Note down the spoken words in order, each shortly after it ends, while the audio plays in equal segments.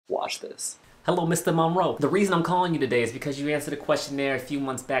watch this. Hello, Mr. Monroe. The reason I'm calling you today is because you answered a questionnaire a few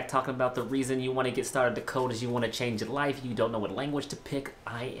months back talking about the reason you want to get started to code is you want to change your life. You don't know what language to pick.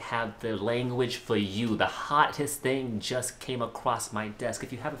 I have the language for you. The hottest thing just came across my desk.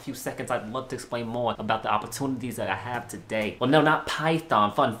 If you have a few seconds, I'd love to explain more about the opportunities that I have today. Well, no, not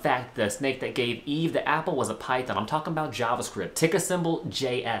Python. Fun fact, the snake that gave Eve the apple was a Python. I'm talking about JavaScript. Ticker symbol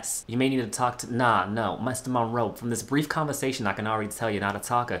JS. You may need to talk to... No, Mr. Monroe. From this brief conversation, I can already tell you're not a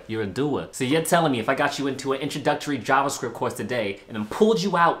talker. You're a doer. So you're telling me if I got you into an introductory JavaScript course today and then pulled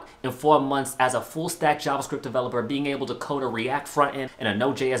you out in 4 months as a full stack JavaScript developer being able to code a React frontend and a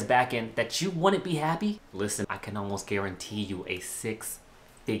Node.js backend that you wouldn't be happy? Listen, I can almost guarantee you a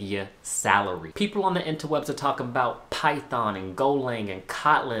 6-figure salary. People on the interwebs are talking about Python and Golang and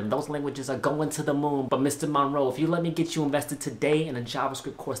Kotlin. Those languages are going to the moon. But Mr. Monroe, if you let me get you invested today in a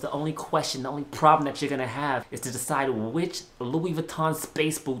JavaScript course, the only problem that you're gonna have is to decide which Louis Vuitton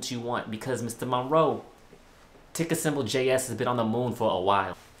space boots you want. Because Mr. Monroe, ticker symbol JS has been on the moon for a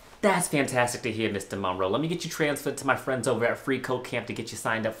while. That's fantastic to hear, Mr. Monroe. Let me get you transferred to my friends over at Free Code Camp to get you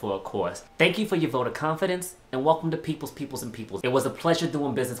signed up for a course. Thank you for your vote of confidence, and welcome to Peoples. It was a pleasure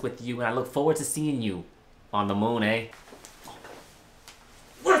doing business with you, and I look forward to seeing you on the moon, eh?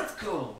 Let's go!